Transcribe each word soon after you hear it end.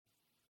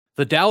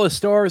The Dallas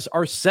Stars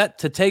are set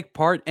to take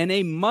part in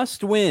a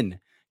must-win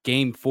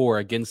Game 4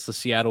 against the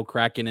Seattle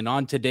Kraken. And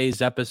on today's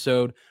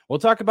episode, we'll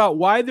talk about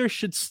why there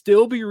should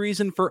still be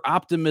reason for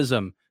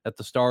optimism that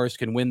the Stars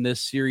can win this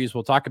series.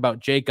 We'll talk about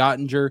Jake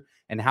Oettinger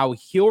and how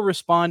he'll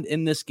respond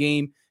in this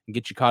game and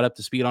get you caught up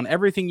to speed on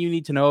everything you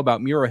need to know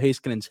about Miro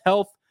Heiskanen's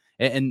health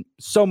and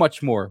so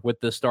much more with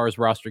the Stars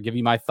roster. Give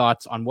you my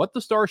thoughts on what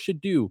the Stars should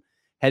do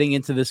heading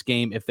into this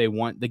game if they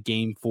want the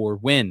Game 4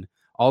 win.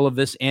 All of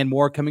this and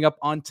more coming up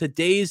on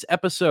today's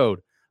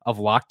episode of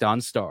Locked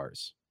On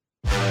Stars.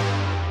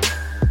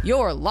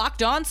 Your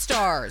Locked On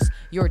Stars,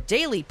 your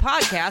daily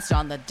podcast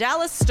on the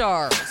Dallas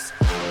Stars.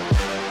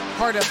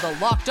 Part of the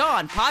Locked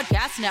On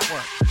Podcast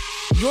Network.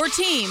 Your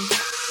team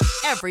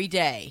every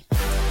day.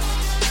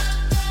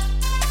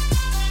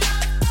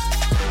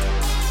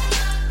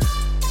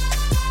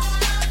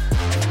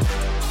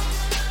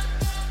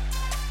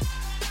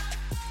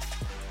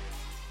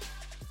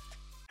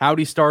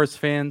 Howdy, Stars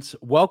fans.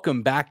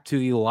 Welcome back to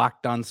the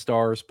Locked On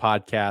Stars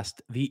podcast,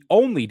 the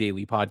only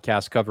daily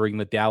podcast covering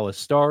the Dallas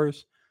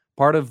Stars,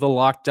 part of the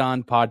Locked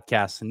On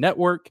Podcast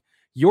Network,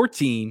 your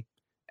team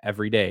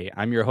every day.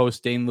 I'm your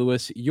host, Dane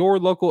Lewis, your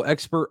local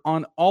expert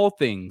on all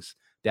things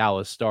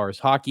Dallas Stars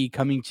hockey,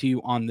 coming to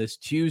you on this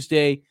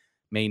Tuesday,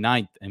 May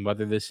 9th. And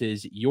whether this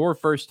is your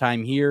first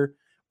time here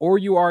or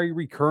you are a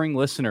recurring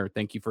listener,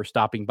 thank you for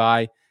stopping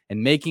by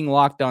and making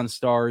Locked On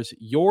Stars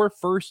your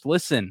first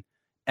listen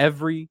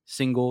every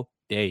single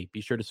day. Be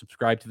sure to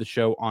subscribe to the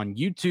show on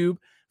YouTube.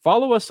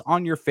 Follow us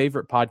on your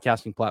favorite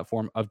podcasting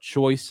platform of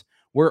choice.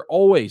 We're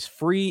always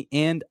free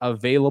and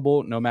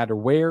available no matter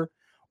where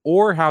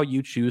or how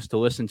you choose to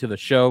listen to the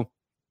show.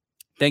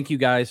 Thank you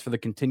guys for the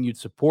continued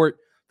support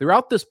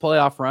throughout this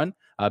playoff run.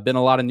 Been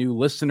a lot of new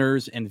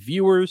listeners and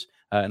viewers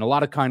and a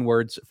lot of kind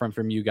words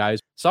from you guys.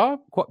 Saw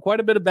quite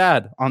a bit of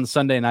bad on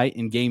Sunday night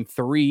in Game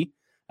 3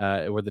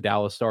 where the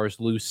Dallas Stars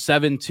lose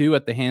 7-2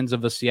 at the hands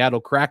of the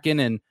Seattle Kraken.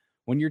 And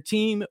when your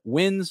team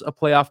wins a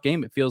playoff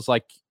game, it feels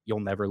like you'll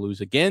never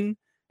lose again.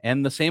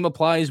 And the same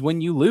applies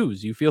when you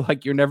lose. You feel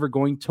like you're never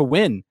going to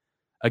win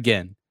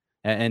again.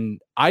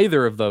 And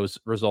either of those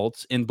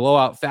results in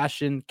blowout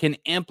fashion can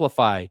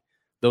amplify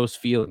those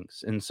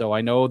feelings. And so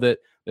I know that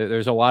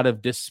there's a lot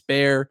of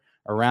despair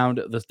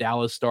around the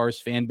Dallas Stars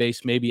fan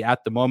base, maybe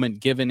at the moment,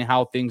 given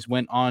how things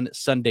went on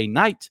Sunday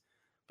night.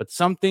 But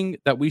something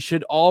that we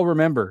should all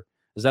remember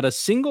is that a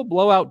single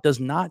blowout does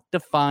not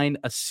define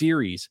a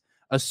series,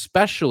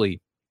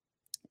 especially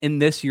in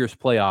this year's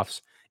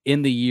playoffs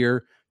in the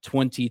year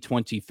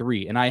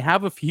 2023. And I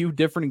have a few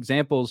different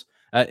examples,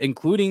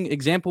 including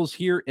examples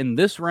here in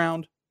this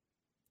round,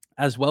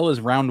 as well as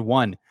round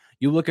one.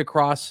 You look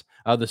across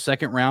the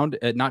second round,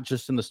 not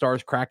just in the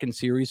Stars Kraken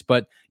series,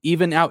 but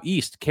even out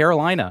east,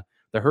 Carolina.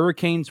 The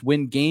Hurricanes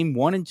win game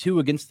 1 and 2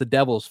 against the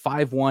Devils,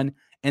 5-1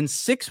 and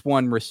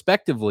 6-1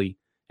 respectively.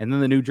 And then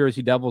the New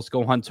Jersey Devils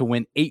go on to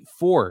win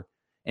 8-4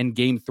 in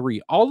game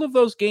 3. All of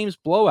those games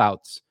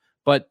blowouts.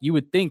 But you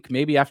would think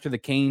maybe after the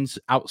Canes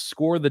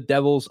outscore the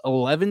Devils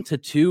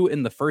 11-2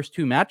 in the first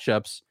two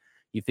matchups,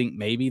 you think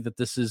maybe that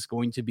this is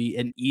going to be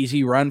an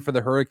easy run for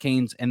the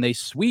Hurricanes and they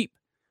sweep.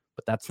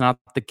 But that's not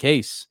the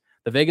case.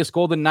 The Vegas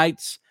Golden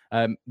Knights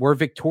were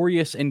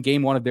victorious in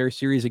game 1 of their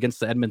series against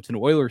the Edmonton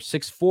Oilers,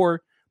 6-4.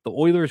 The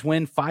Oilers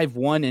win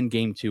 5-1 in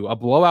game 2. A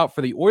blowout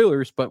for the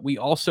Oilers, but we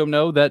also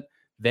know that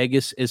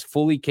Vegas is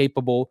fully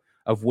capable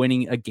of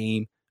winning a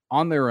game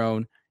on their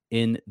own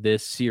in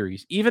this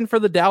series. Even for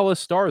the Dallas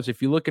Stars, if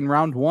you look in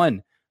round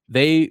 1,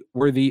 they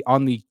were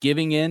on the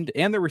giving end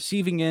and the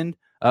receiving end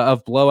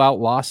of blowout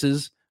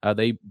losses.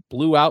 They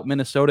blew out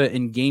Minnesota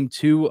in game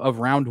 2 of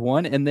round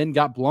 1 and then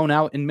got blown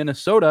out in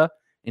Minnesota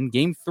in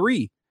game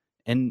 3.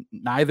 And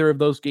neither of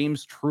those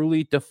games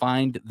truly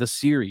defined the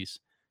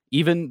series.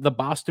 Even the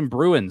Boston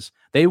Bruins,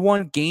 they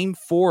won game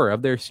 4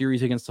 of their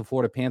series against the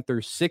Florida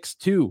Panthers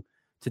 6-2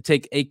 to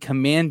take a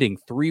commanding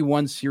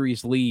 3-1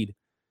 series lead.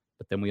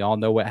 But then we all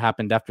know what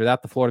happened after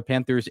that. The Florida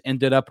Panthers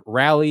ended up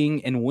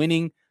rallying and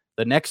winning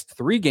the next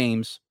 3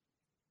 games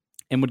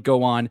and would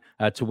go on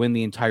to win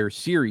the entire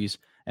series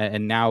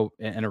and now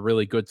in a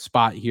really good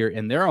spot here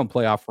in their own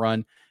playoff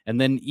run. And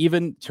then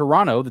even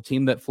Toronto, the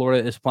team that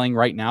Florida is playing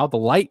right now, the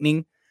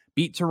Lightning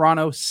beat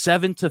Toronto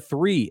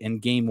 7-3 in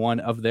game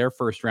 1 of their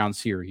first round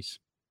series.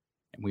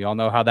 And we all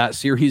know how that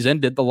series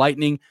ended. The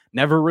Lightning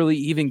never really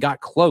even got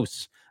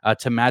close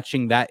to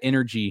matching that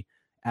energy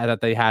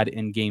that they had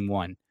in game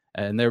 1.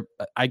 And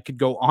I could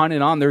go on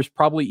and on. There's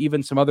probably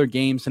even some other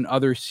games and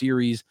other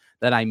series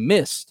that I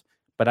missed,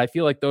 but I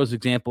feel like those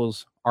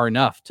examples are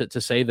enough to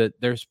say that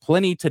there's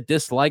plenty to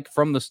dislike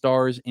from the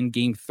Stars in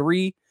game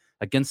 3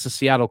 against the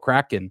Seattle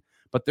Kraken,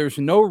 but there's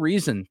no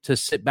reason to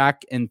sit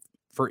back and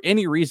for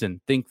any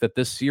reason think that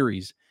this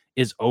series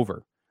is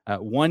over.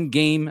 One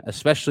game,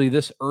 especially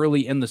this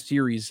early in the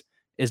series,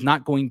 is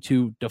not going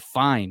to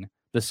define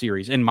the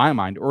series in my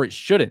mind, or it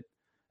shouldn't,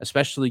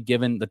 especially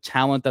given the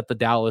talent that the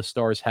Dallas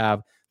Stars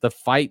have, the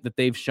fight that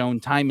they've shown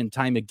time and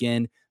time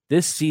again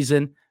this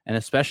season, and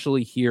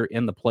especially here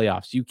in the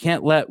playoffs. You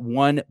can't let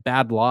one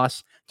bad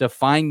loss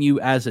define you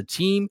as a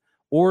team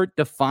or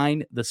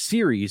define the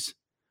series,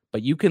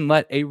 but you can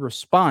let a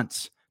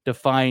response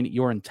define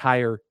your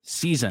entire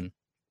season.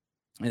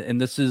 And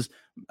this is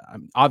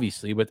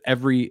obviously with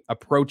every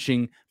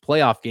approaching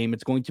playoff game,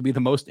 it's going to be the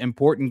most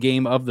important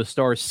game of the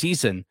Stars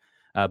season.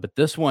 But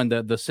this one,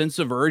 the sense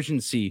of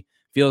urgency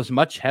feels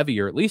much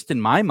heavier, at least in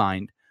my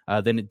mind,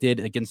 than it did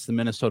against the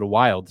Minnesota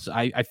Wild.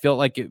 I felt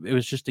like it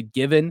was just a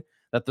given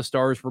that the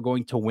Stars were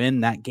going to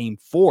win that game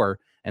 4.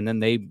 And then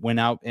they went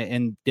out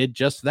and did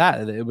just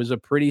that. It was a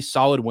pretty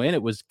solid win.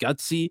 It was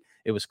gutsy.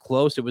 It was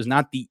close. It was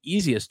not the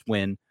easiest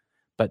win,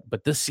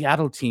 but this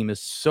Seattle team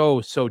is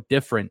so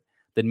different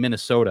than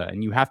Minnesota,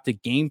 and you have to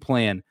game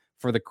plan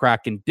for the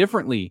Kraken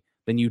differently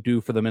than you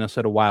do for the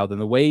Minnesota Wild. And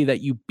the way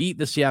that you beat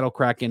the Seattle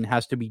Kraken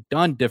has to be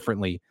done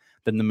differently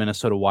than the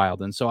Minnesota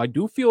Wild. And so I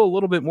do feel a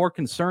little bit more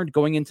concerned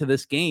going into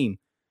this game,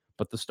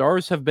 but the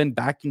Stars have been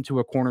backed into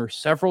a corner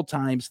several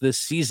times this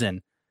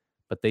season,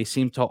 but they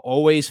seem to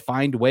always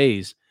find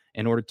ways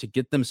in order to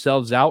get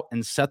themselves out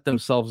and set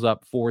themselves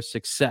up for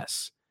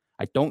success.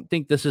 I don't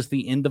think this is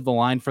the end of the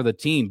line for the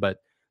team, but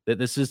that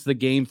this is the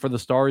game for the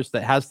Stars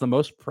that has the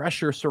most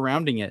pressure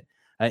surrounding it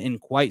in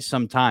quite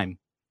some time.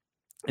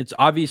 It's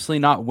obviously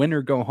not win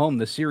or go home.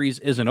 The series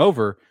isn't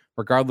over,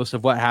 regardless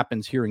of what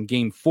happens here in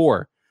game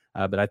 4.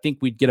 But I think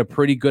we'd get a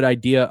pretty good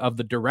idea of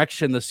the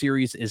direction the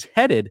series is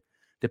headed,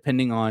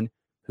 depending on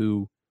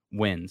who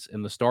wins.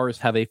 And the Stars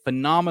have a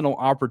phenomenal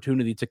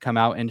opportunity to come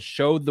out and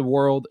show the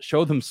world,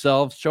 show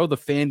themselves, show the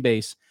fan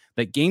base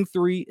that game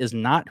 3 is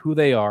not who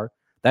they are.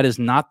 That is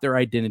not their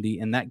identity,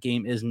 and that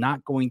game is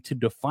not going to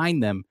define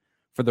them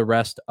for the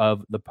rest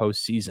of the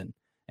postseason.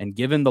 And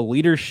given the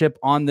leadership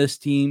on this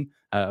team,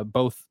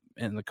 both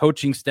in the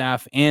coaching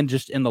staff and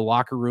just in the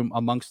locker room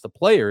amongst the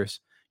players,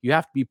 you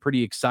have to be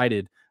pretty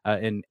excited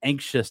and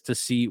anxious to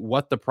see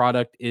what the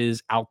product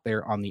is out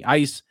there on the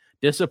ice.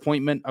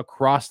 Disappointment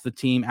across the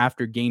team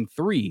after game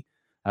 3,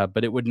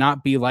 but it would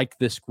not be like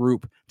this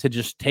group to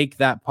just take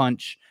that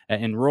punch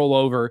and roll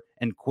over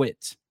and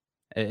quit.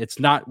 It's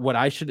not what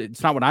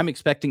I'm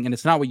expecting, and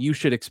it's not what you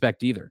should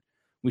expect either.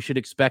 We should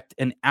expect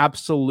an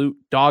absolute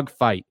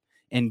dogfight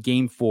in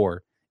game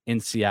 4 in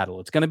Seattle.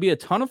 It's going to be a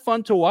ton of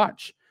fun to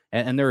watch,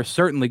 and there are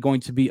certainly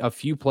going to be a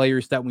few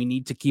players that we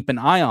need to keep an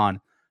eye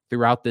on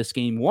throughout this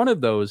game. One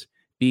of those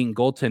being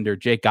goaltender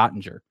Jake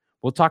Oettinger.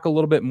 We'll talk a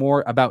little bit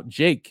more about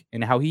Jake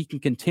and how he can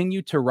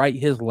continue to write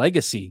his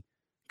legacy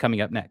coming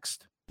up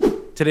next.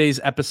 Today's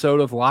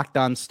episode of Locked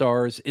On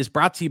Stars is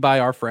brought to you by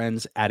our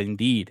friends at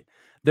Indeed.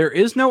 There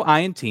is no I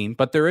in team,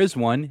 but there is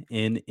one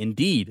in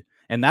Indeed.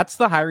 And that's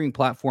the hiring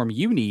platform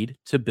you need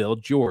to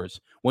build yours.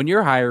 When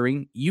you're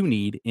hiring, you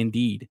need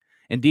Indeed.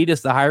 Indeed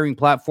is the hiring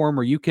platform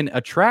where you can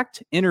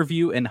attract,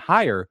 interview, and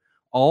hire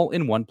all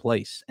in one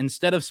place.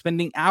 Instead of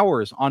spending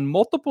hours on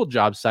multiple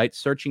job sites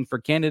searching for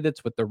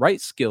candidates with the right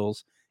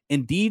skills,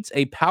 Indeed's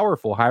a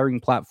powerful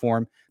hiring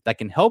platform that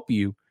can help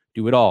you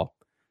do it all.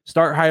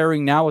 Start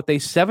hiring now with a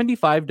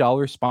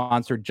 $75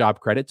 sponsored job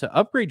credit to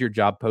upgrade your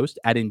job post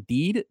at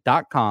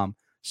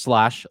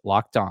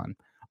Indeed.com/locked on.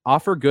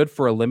 Offer good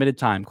for a limited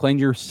time. Claim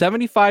your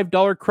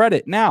 $75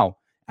 credit now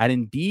at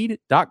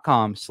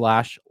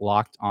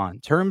Indeed.com/locked on.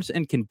 Terms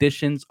and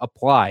conditions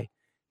apply.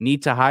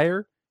 Need to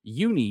hire?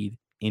 You need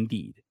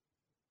Indeed.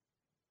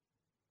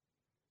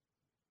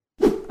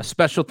 A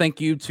special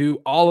thank you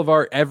to all of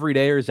our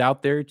everydayers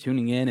out there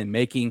tuning in and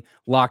making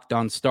Locked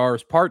On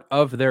Stars part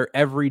of their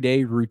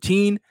everyday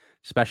routine,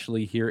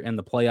 especially here in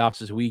the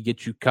playoffs as we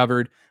get you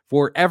covered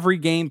for every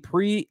game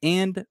pre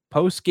and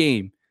post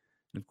game.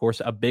 And of course,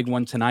 a big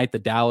one tonight, the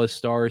Dallas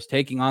Stars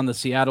taking on the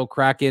Seattle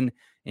Kraken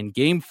in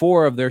game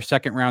 4 of their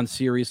second round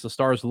series. The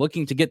Stars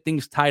looking to get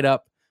things tied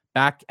up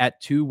back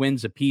at 2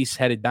 wins apiece,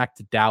 headed back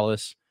to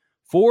Dallas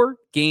for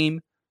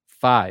game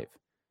 5.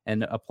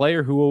 And a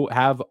player who will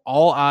have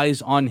all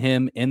eyes on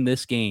him in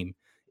this game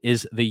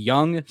is the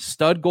young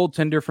stud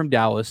goaltender from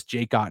Dallas,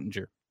 Jake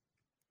Oettinger.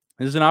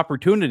 This is an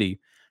opportunity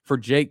for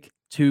Jake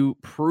to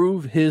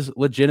prove his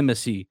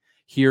legitimacy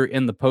here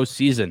in the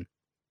postseason.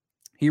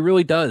 He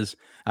really does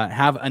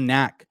have a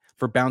knack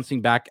for bouncing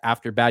back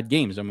after bad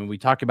games. I mean, we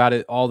talk about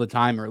it all the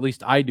time, or at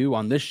least I do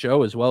on this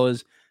show, as well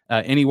as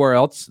anywhere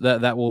else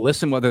that will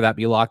listen, whether that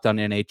be Locked On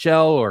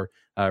NHL or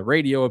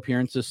radio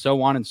appearances,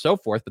 so on and so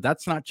forth. But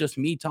that's not just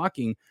me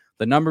talking.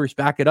 The numbers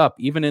back it up.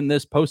 Even in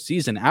this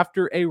postseason,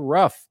 after a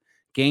rough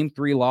game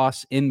 3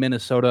 loss in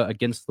Minnesota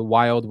against the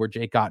Wild, where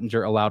Jake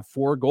Oettinger allowed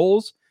 4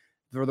 goals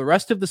for the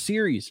rest of the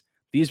series,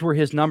 these were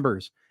his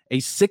numbers: a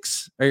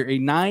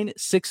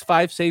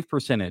 9.65 save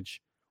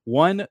percentage,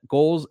 1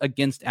 goals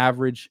against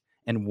average,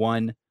 and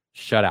 1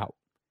 shutout.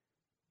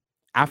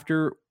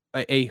 After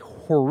a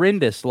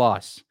horrendous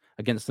loss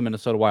against the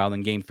Minnesota Wild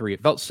in game 3,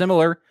 it felt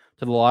similar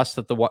to the loss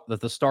that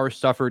the Stars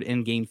suffered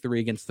in game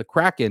 3 against the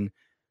Kraken.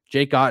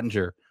 Jake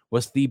Oettinger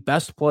was the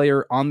best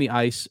player on the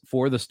ice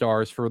for the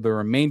Stars for the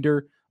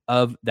remainder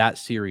of that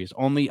series,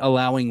 only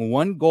allowing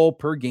 1 goal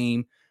per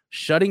game,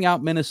 shutting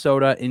out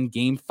Minnesota in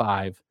game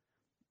 5.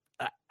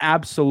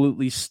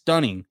 Absolutely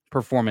stunning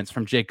performance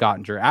from Jake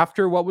Oettinger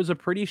after what was a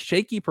pretty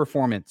shaky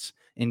performance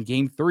in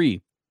game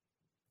 3.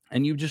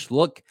 And you just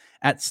look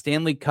at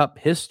Stanley Cup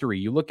history,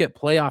 you look at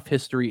playoff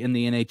history in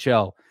the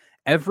NHL,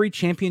 every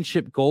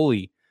championship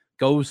goalie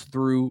goes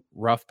through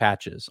rough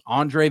patches.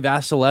 Andrei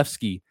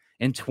Vasilevsky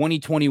in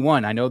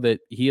 2021, I know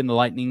that he and the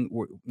Lightning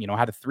were,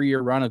 had a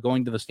 3-year run of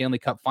going to the Stanley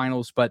Cup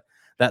Finals, but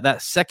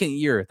that second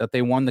year that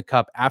they won the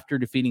Cup after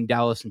defeating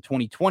Dallas in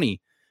 2020,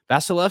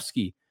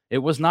 Vasilevsky, it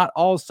was not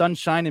all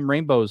sunshine and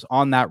rainbows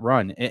on that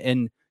run.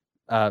 And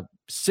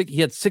he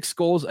had 6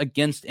 goals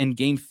against in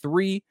Game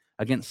 3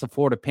 against the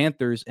Florida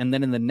Panthers, and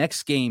then in the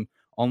next game,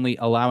 only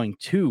allowing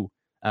 2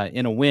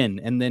 in a win.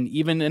 And then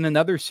even in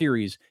another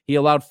series, he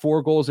allowed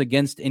 4 goals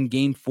against in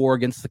Game 4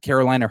 against the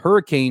Carolina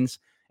Hurricanes,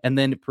 and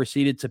then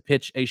proceeded to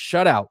pitch a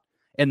shutout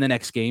in the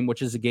next game,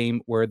 which is a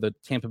game where the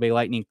Tampa Bay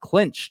Lightning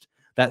clinched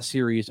that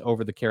series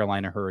over the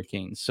Carolina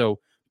Hurricanes. So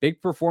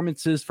big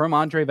performances from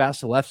Andrei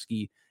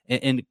Vasilevsky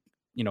in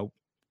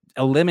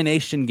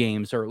elimination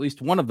games, or at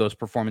least one of those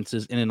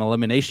performances in an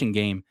elimination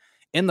game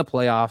in the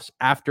playoffs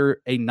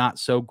after a not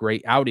so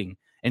great outing.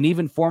 And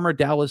even former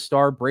Dallas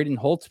star Braden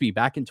Holtby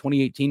back in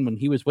 2018 when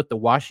he was with the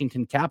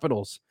Washington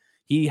Capitals,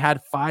 he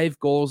had 5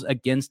 goals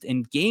against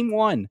in Game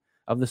 1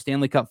 of the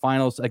Stanley Cup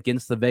Finals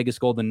against the Vegas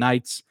Golden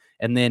Knights.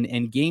 And then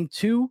in Game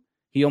 2,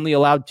 he only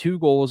allowed 2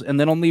 goals and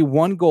then only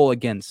 1 goal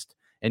against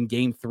in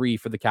Game 3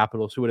 for the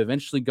Capitals, who would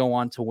eventually go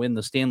on to win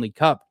the Stanley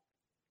Cup.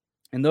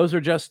 And those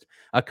are just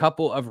a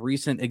couple of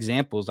recent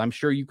examples. I'm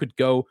sure you could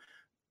go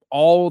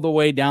all the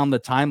way down the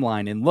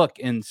timeline and look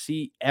and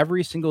see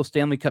every single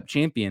Stanley Cup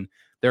champion,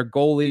 their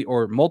goalie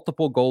or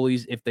multiple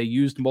goalies, if they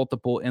used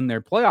multiple in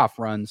their playoff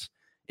runs,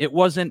 it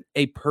wasn't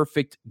a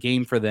perfect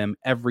game for them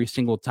every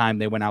single time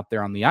they went out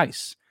there on the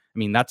ice. I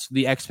mean, that's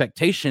the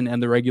expectation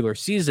in the regular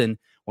season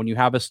when you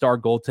have a star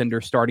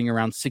goaltender starting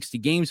around 60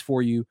 games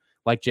for you,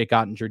 like Jake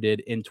Oettinger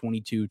did in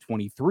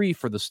 22-23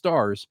 for the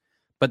Stars.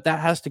 But that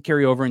has to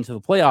carry over into the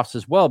playoffs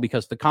as well,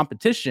 because the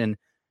competition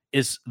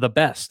is the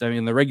best. I mean,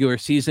 in the regular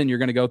season, you're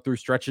going to go through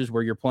stretches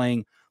where you're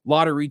playing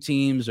lottery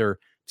teams or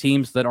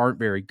teams that aren't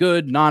very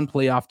good,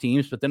 non-playoff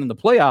teams. But then in the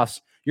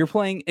playoffs, you're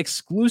playing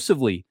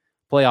exclusively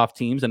playoff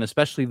teams. And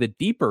especially the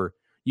deeper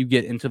you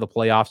get into the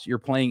playoffs, you're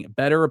playing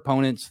better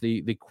opponents.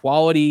 The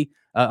quality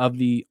of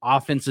the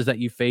offenses that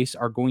you face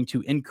are going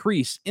to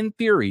increase, in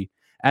theory,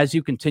 as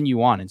you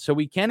continue on. And so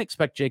we can't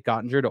expect Jake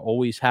Oettinger to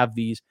always have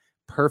these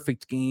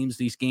perfect games,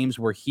 these games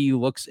where he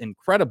looks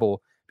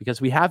incredible, because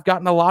we have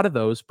gotten a lot of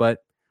those, but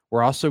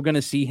we're also going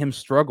to see him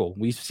struggle.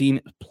 We've seen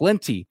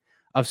plenty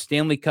of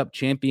Stanley Cup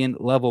champion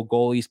level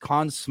goalies,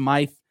 Conn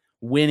Smythe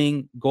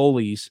winning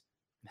goalies,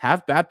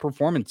 have bad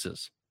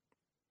performances.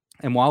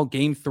 And while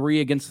Game 3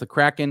 against the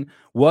Kraken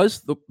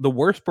was the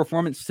worst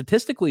performance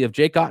statistically of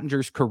Jake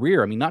Ottinger's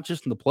career, I mean, not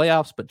just in the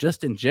playoffs, but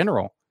just in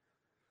general,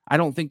 I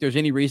don't think there's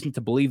any reason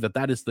to believe that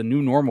that is the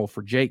new normal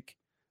for Jake.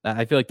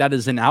 I feel like that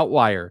is an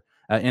outlier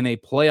in a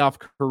playoff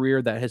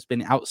career that has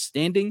been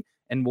outstanding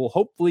and will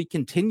hopefully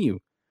continue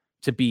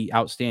to be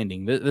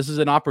outstanding. This is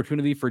an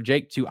opportunity for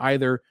Jake to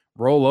either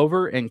roll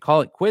over and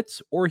call it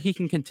quits, or he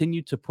can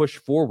continue to push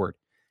forward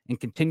and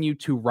continue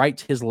to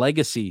write his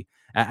legacy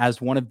as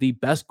one of the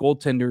best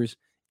goaltenders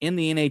in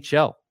the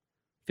NHL.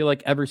 I feel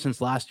like ever since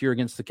last year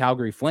against the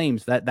Calgary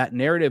Flames, that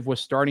narrative was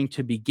starting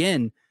to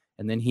begin.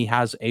 And then he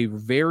has a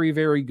very,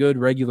 very good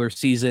regular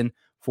season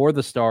for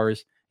the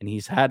Stars. And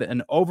he's had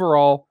an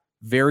overall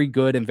very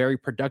good and very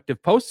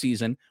productive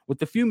postseason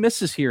with a few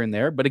misses here and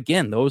there. But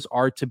again, those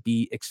are to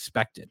be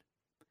expected.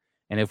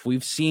 And if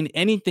we've seen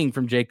anything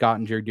from Jake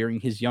Oettinger during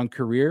his young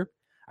career,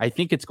 I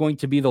think it's going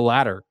to be the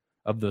latter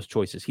of those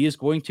choices. He is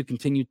going to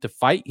continue to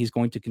fight. He's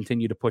going to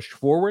continue to push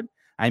forward.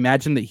 I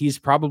imagine that he's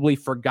probably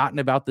forgotten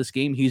about this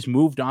game. He's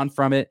moved on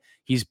from it.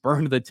 He's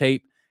burned the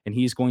tape, and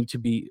he's going to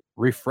be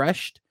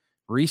refreshed,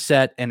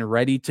 reset, and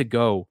ready to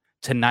go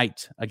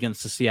tonight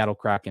against the Seattle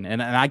Kraken.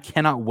 And I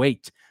cannot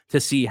wait to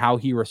see how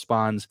he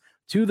responds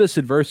to this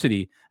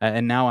adversity.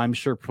 And now I'm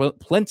sure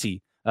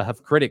plenty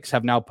of critics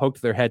have now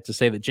poked their head to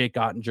say that Jake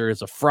Oettinger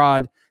is a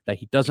fraud, that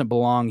he doesn't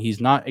belong. He's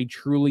not a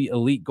truly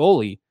elite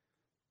goalie,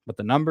 but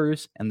the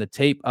numbers and the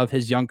tape of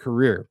his young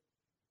career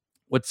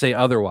would say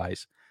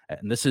otherwise.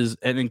 And this is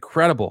an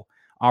incredible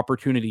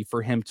opportunity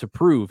for him to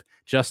prove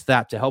just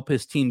that, to help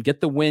his team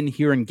get the win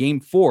here in Game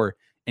 4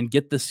 and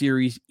get the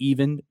series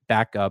even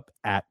back up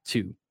at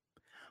 2.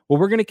 Well,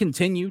 we're going to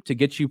continue to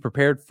get you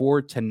prepared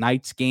for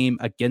tonight's game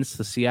against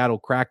the Seattle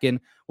Kraken.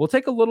 We'll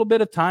take a little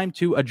bit of time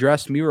to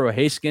address Miro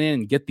Heiskanen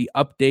and get the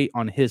update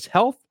on his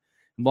health.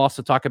 And we'll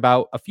also talk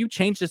about a few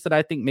changes that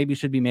I think maybe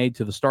should be made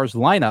to the Stars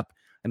lineup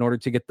in order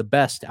to get the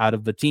best out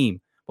of the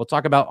team. We'll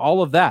talk about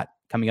all of that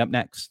coming up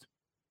next.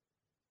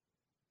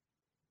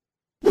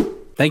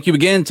 Thank you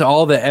again to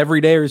all the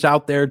everydayers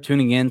out there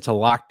tuning in to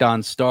Locked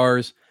On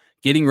Stars,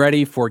 getting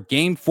ready for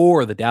Game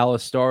 4 of the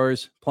Dallas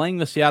Stars playing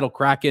the Seattle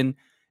Kraken.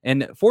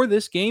 And for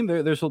this game,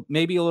 there's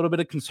maybe a little bit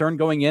of concern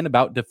going in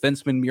about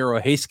defenseman Miro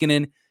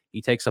Heiskanen.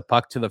 He takes a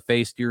puck to the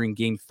face during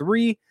Game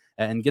 3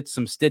 and gets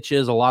some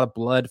stitches, a lot of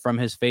blood from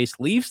his face,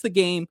 leaves the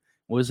game.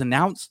 Was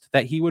announced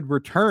that he would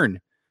return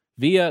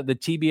via the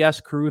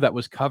TBS crew that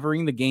was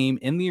covering the game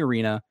in the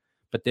arena,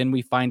 But then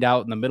we find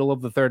out in the middle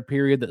of the third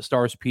period that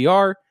Stars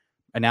PR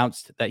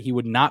announced that he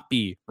would not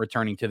be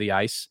returning to the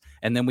ice.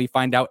 And then we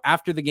find out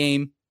after the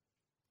game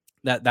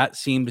that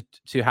seemed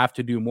to have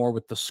to do more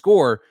with the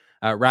score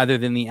rather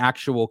than the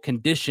actual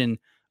condition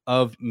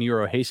of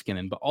Miro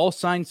Heiskanen. But all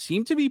signs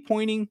seem to be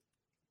pointing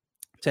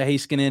to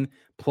Heiskanen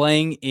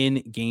playing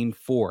in Game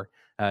 4.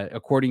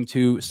 According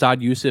to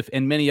Saad Youssef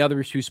and many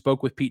others who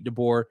spoke with Pete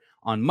DeBoer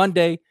on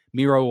Monday,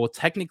 Miro will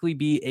technically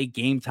be a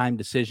game-time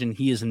decision.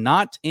 He is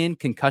not in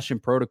concussion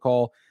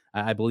protocol.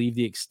 I believe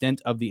the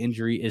extent of the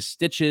injury is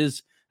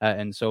stitches.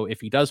 And so if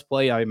he does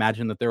play, I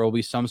imagine that there will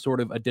be some sort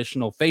of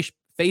additional face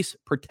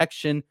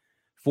protection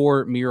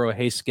for Miro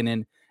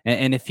Heiskanen.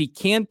 And if he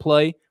can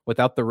play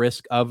without the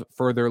risk of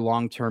further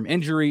long-term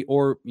injury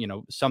or,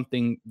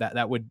 something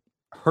that would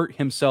hurt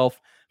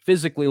himself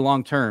physically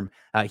long-term,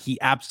 he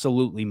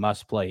absolutely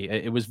must play.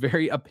 It was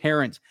very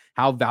apparent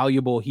how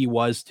valuable he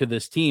was to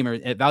this team,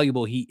 or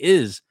valuable he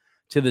is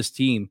to this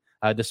team,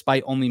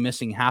 despite only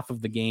missing half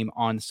of the game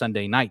on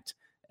Sunday night.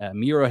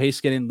 Miro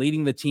Heiskanen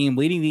leading the team,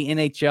 leading the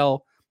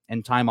NHL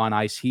in time on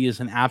ice. He is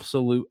an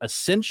absolute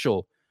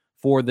essential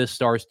for this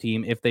Stars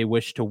team if they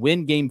wish to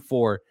win Game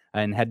 4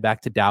 and head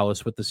back to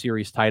Dallas with the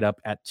series tied up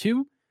at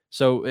 2.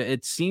 So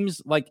it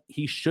seems like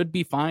he should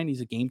be fine.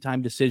 He's a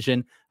game-time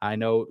decision. I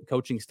know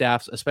coaching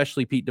staffs,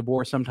 especially Pete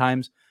DeBoer,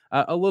 sometimes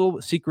a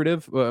little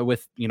secretive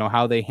with,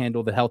 how they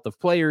handle the health of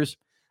players.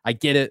 I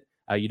get it.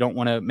 You don't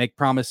want to make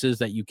promises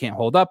that you can't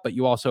hold up, but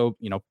you also,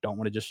 don't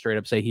want to just straight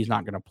up say he's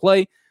not going to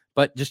play.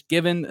 But just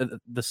given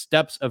the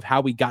steps of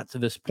how we got to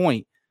this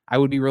point, I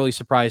would be really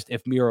surprised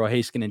if Miro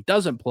Heiskanen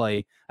doesn't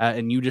play,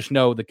 and you just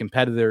know the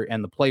competitor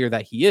and the player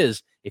that he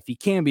is. If he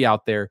can be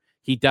out there,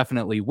 he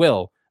definitely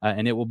will.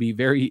 And it will be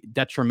very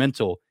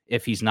detrimental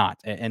if he's not,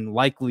 and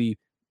likely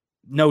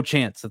no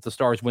chance that the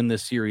Stars win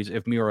this series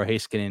if Miro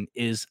Heiskanen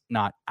is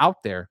not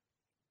out there.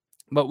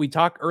 But we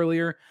talked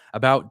earlier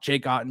about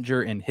Jake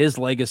Oettinger and his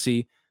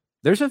legacy.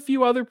 There's a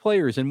few other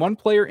players, and one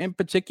player in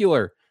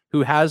particular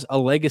who has a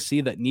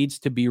legacy that needs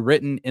to be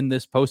written in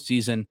this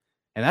postseason,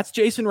 and that's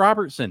Jason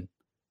Robertson.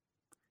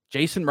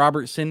 Jason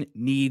Robertson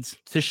needs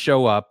to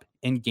show up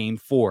in Game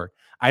 4.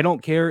 I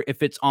don't care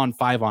if it's on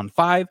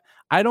 5-on-5.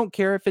 I don't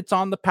care if it's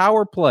on the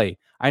power play.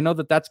 I know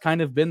that that's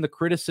kind of been the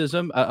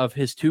criticism of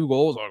his 2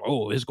 goals.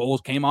 Like, his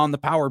goals came on the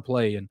power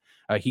play, and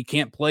he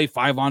can't play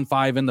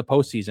 5-on-5 in the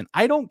postseason.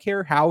 I don't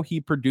care how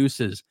he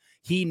produces.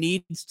 He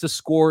needs to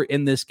score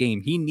in this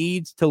game. He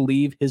needs to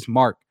leave his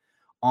mark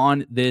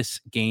on this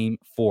Game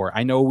 4.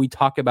 I know we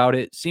talk about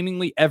it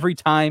seemingly every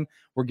time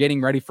we're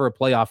getting ready for a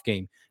playoff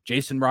game.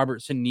 Jason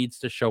Robertson needs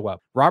to show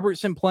up.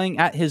 Robertson playing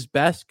at his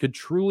best could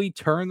truly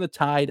turn the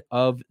tide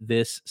of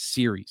this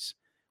series.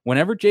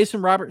 Whenever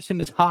Jason Robertson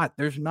is hot,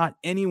 there's not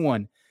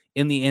anyone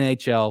in the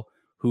NHL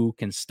who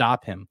can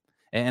stop him.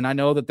 And I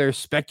know that there's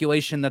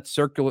speculation that's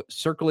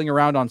circling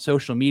around on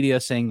social media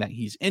saying that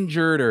he's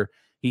injured or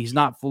he's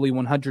not fully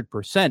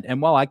 100%.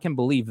 And while I can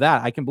believe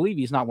that, I can believe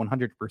he's not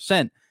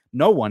 100%.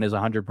 No one is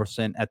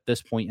 100% at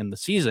this point in the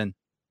season.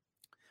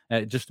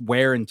 Just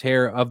wear and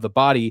tear of the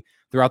body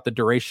throughout the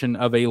duration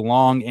of a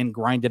long and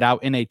grinded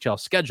out NHL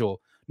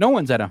schedule. No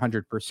one's at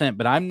 100%,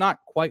 but I'm not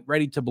quite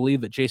ready to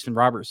believe that Jason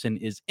Robertson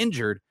is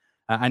injured.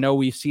 I know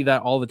we see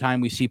that all the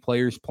time. We see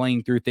players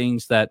playing through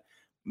things that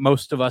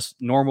most of us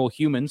normal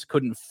humans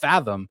couldn't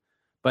fathom,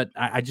 but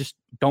I just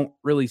don't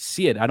really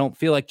see it. I don't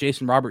feel like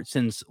Jason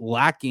Robertson's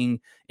lacking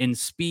in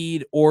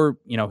speed or,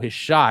 his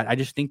shot. I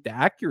just think the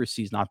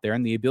accuracy is not there,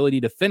 and the ability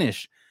to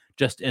finish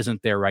just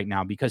isn't there right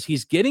now because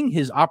he's getting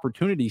his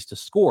opportunities to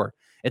score.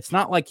 It's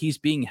not like he's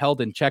being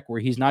held in check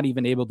where he's not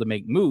even able to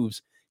make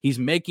moves. He's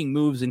making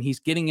moves and he's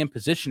getting in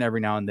position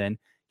every now and then.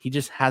 He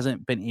just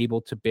hasn't been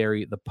able to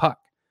bury the puck.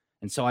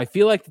 And so I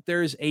feel like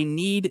there's a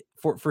need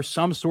for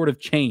some sort of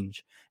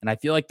change. And I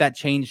feel like that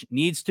change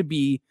needs to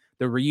be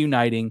the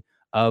reuniting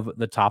of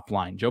the top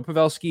line. Joe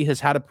Pavelski has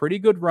had a pretty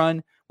good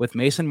run with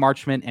Mason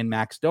Marchment and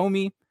Max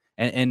Domi.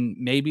 And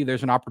maybe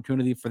there's an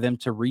opportunity for them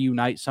to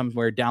reunite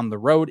somewhere down the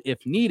road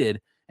if needed.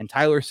 And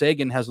Tyler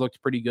Seguin has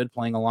looked pretty good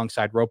playing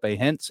alongside Rope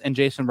Hintz and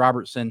Jason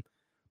Robertson.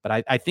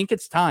 But I think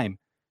it's time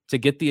to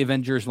get the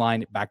Avengers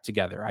line back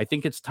together. I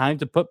think it's time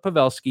to put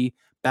Pavelski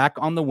back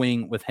on the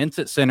wing with Hintz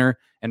at center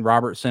and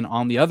Robertson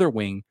on the other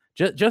wing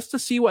just to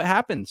see what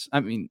happens. I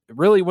mean,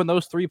 really, when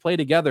those three play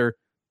together,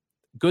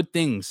 good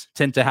things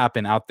tend to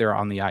happen out there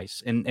on the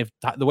ice. And if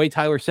the way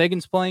Tyler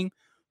Seguin's playing,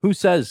 who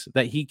says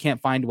that he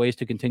can't find ways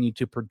to continue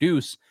to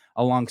produce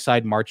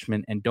alongside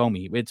Marchment and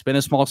Domi? It's been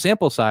a small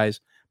sample size,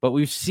 but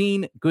we've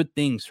seen good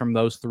things from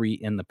those three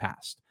in the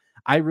past.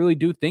 I really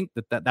do think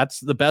that's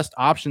the best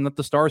option that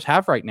the Stars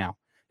have right now.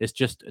 Is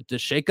just to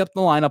shake up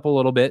the lineup a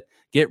little bit,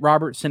 get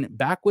Robertson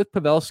back with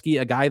Pavelski,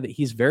 a guy that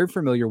he's very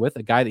familiar with,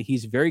 a guy that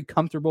he's very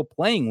comfortable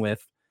playing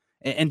with,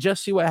 and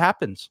just see what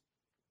happens.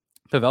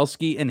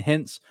 Pavelski and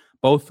Hintz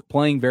both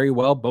playing very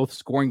well, both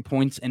scoring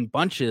points in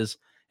bunches,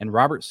 and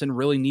Robertson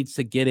really needs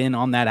to get in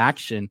on that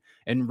action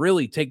and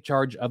really take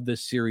charge of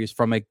this series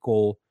from a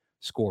goal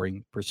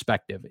scoring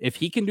perspective. If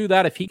he can do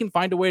that, if he can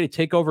find a way to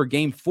take over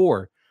Game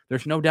 4,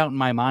 there's no doubt in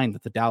my mind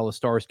that the Dallas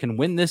Stars can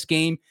win this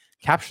game,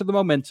 capture the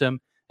momentum,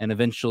 and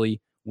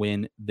eventually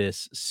win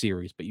this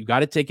series. But you got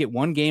to take it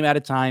one game at a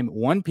time,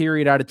 one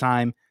period at a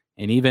time,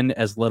 and even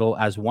as little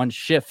as one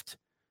shift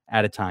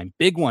at a time.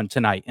 Big one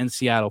tonight in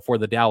Seattle for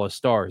the Dallas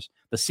Stars.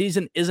 The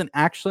season isn't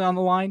actually on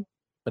the line,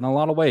 but in a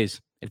lot of ways,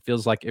 it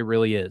feels like it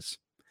really is.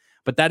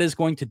 But that is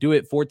going to do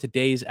it for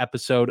today's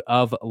episode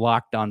of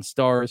Locked On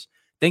Stars.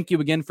 Thank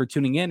you again for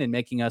tuning in and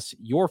making us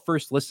your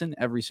first listen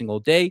every single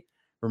day.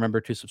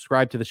 Remember to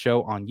subscribe to the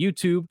show on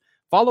YouTube.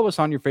 Follow us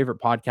on your favorite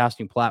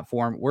podcasting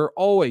platform. We're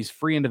always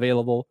free and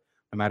available,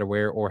 no matter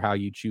where or how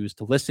you choose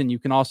to listen. You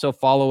can also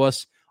follow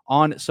us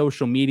on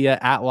social media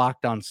at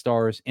Locked On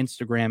Stars,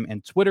 Instagram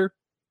and Twitter,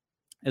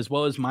 as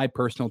well as my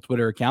personal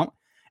Twitter account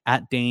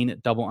at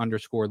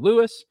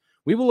Dane_Lewis.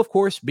 We will, of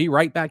course, be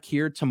right back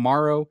here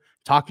tomorrow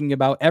talking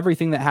about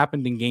everything that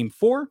happened in Game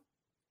 4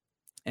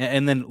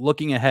 and then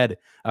looking ahead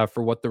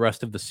for what the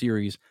rest of the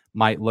series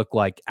might look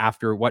like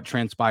after what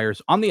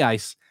transpires on the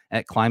ice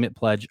at Climate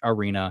Pledge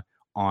Arena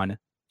on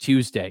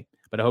Tuesday.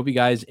 But I hope you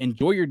guys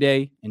enjoy your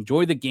day,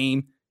 enjoy the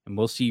game, and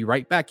we'll see you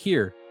right back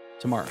here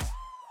tomorrow.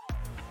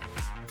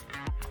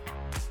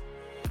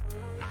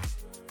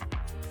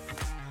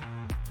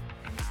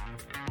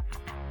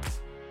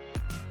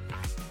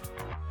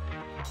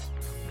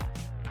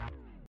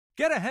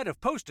 Get ahead of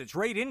postage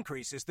rate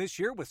increases this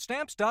year with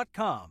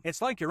Stamps.com.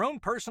 It's like your own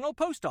personal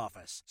post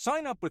office.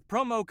 Sign up with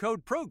promo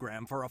code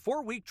PROGRAM for a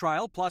 4-week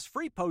trial plus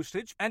free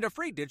postage and a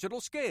free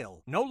digital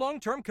scale. No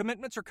long-term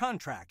commitments or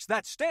contracts.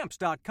 That's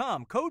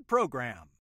Stamps.com, code PROGRAM.